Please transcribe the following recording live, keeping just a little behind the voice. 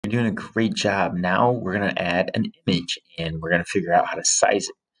doing a great job. Now we're going to add an image and we're going to figure out how to size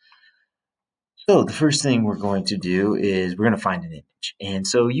it. So the first thing we're going to do is we're going to find an image. And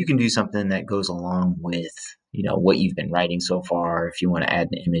so you can do something that goes along with, what you've been writing so far. If you want to add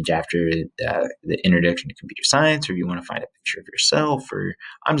an image after the introduction to computer science, or you want to find a picture of yourself, or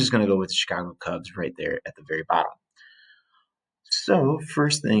I'm just going to go with the Chicago Cubs right there at the very bottom. So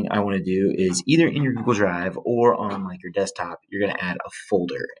first thing I want to do is either in your Google Drive or on like your desktop, you're going to add a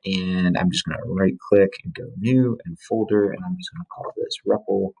folder. And I'm just going to right click and go new and folder. And I'm just going to call this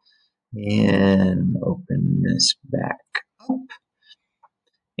Repl and open this back up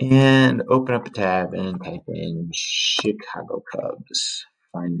and open up a tab and type in Chicago Cubs.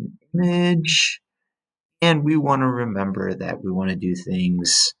 Find an image. And we want to remember that we want to do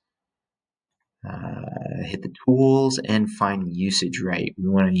things hit the tools and find usage right. We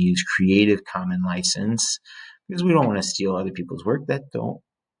want to use Creative Commons license because we don't want to steal other people's work that don't,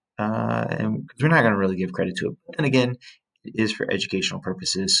 and because we're not going to really give credit to it. But then again, it is for educational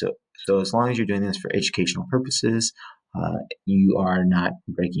purposes. So as long as you're doing this for educational purposes, you are not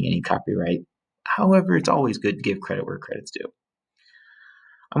breaking any copyright. However, it's always good to give credit where credit's due.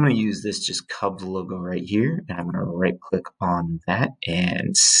 I'm going to use this just Cubs logo right here, and I'm going to right click on that and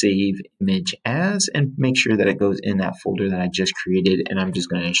save image as, and make sure that it goes in that folder that I just created. And I'm just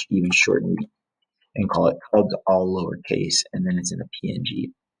going to even shorten and call it Cubs all lowercase, and then it's in a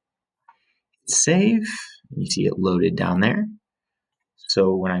PNG. Save, you see it loaded down there.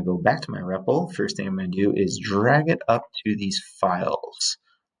 So when I go back to my Repl, first thing I'm going to do is drag it up to these files.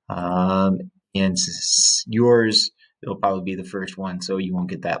 And yours, it'll probably be the first one, so you won't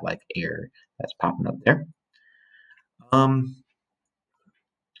get that like error that's popping up there.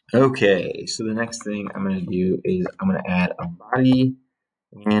 Okay, so the next thing I'm going to do is I'm going to add a body,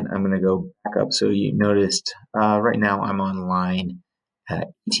 and I'm going to go back up. So you noticed right now I'm on line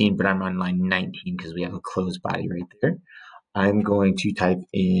 18, but I'm on line 19 because we have a closed body right there. I'm going to type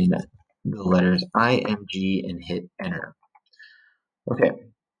in the letters IMG and hit enter. Okay,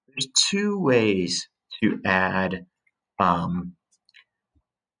 there's two ways to add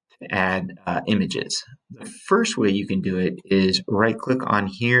images. The first way you can do it is right click on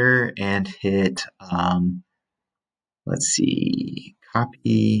here and hit let's see,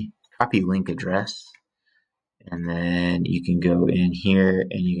 copy link address, and then you can go in here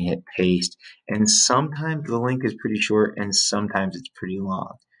and you can hit paste, and sometimes the link is pretty short and sometimes it's pretty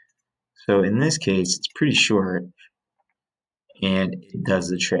long. So in this case it's pretty short and it does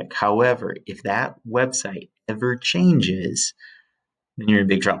the trick. However, if that website ever changes, then you're in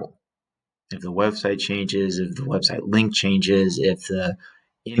big trouble. If the website changes, if the website link changes, if the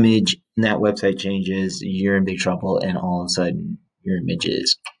image in that website changes, you're in big trouble, and all of a sudden your image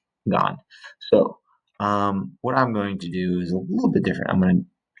is gone. So what I'm going to do is a little bit different. I'm going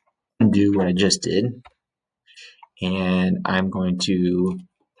to do what I just did, and I'm going to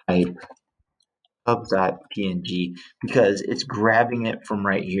type pub.png because it's grabbing it from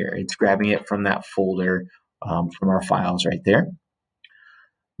right here. It's grabbing it from that folder from our files right there.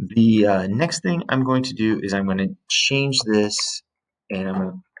 The next thing I'm going to do is I'm going to change this, and I'm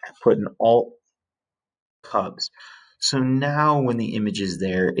going to put an alt Cubs. So now when the image is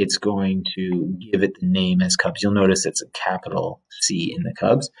there, it's going to give it the name as Cubs. You'll notice it's a capital C in the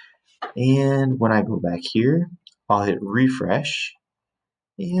Cubs. And when I go back here, I'll hit refresh,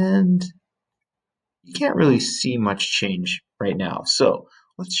 and you can't really see much change right now. So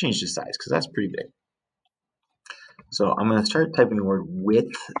let's change the size because that's pretty big. So I'm going to start typing the word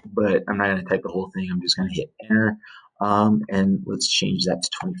width, but I'm not going to type the whole thing. I'm just going to hit enter. And let's change that to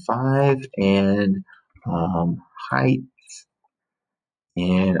 25, and height,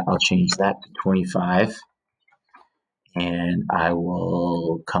 and I'll change that to 25. And I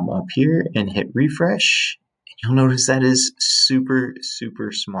will come up here and hit refresh. And you'll notice that is super,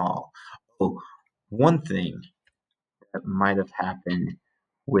 super small. Oh, one thing that might have happened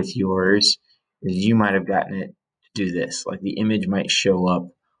with yours is you might have gotten it to do this. Like the image might show up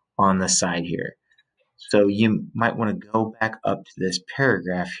on the side here. So you might want to go back up to this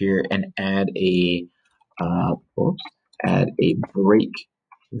paragraph here and add a break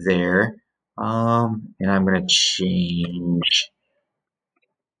there. And I'm going to change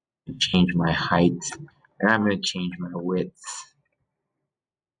my height, and I'm going to change my width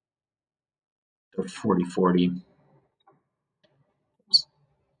to 4040.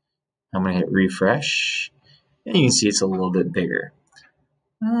 I'm going to hit refresh, and you can see it's a little bit bigger.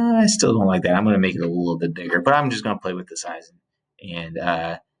 I still don't like that. I'm going to make it a little bit bigger, but I'm just going to play with the size and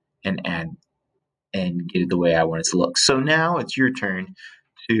add and get it the way I want it to look. So now it's your turn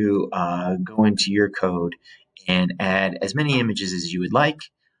to go into your code and add as many images as you would like.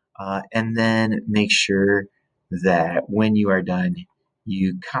 and then make sure that when you are done,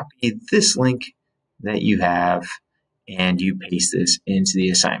 you copy this link that you have and you paste this into the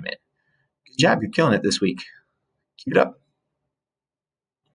assignment. Good job, you're killing it this week. Keep it up.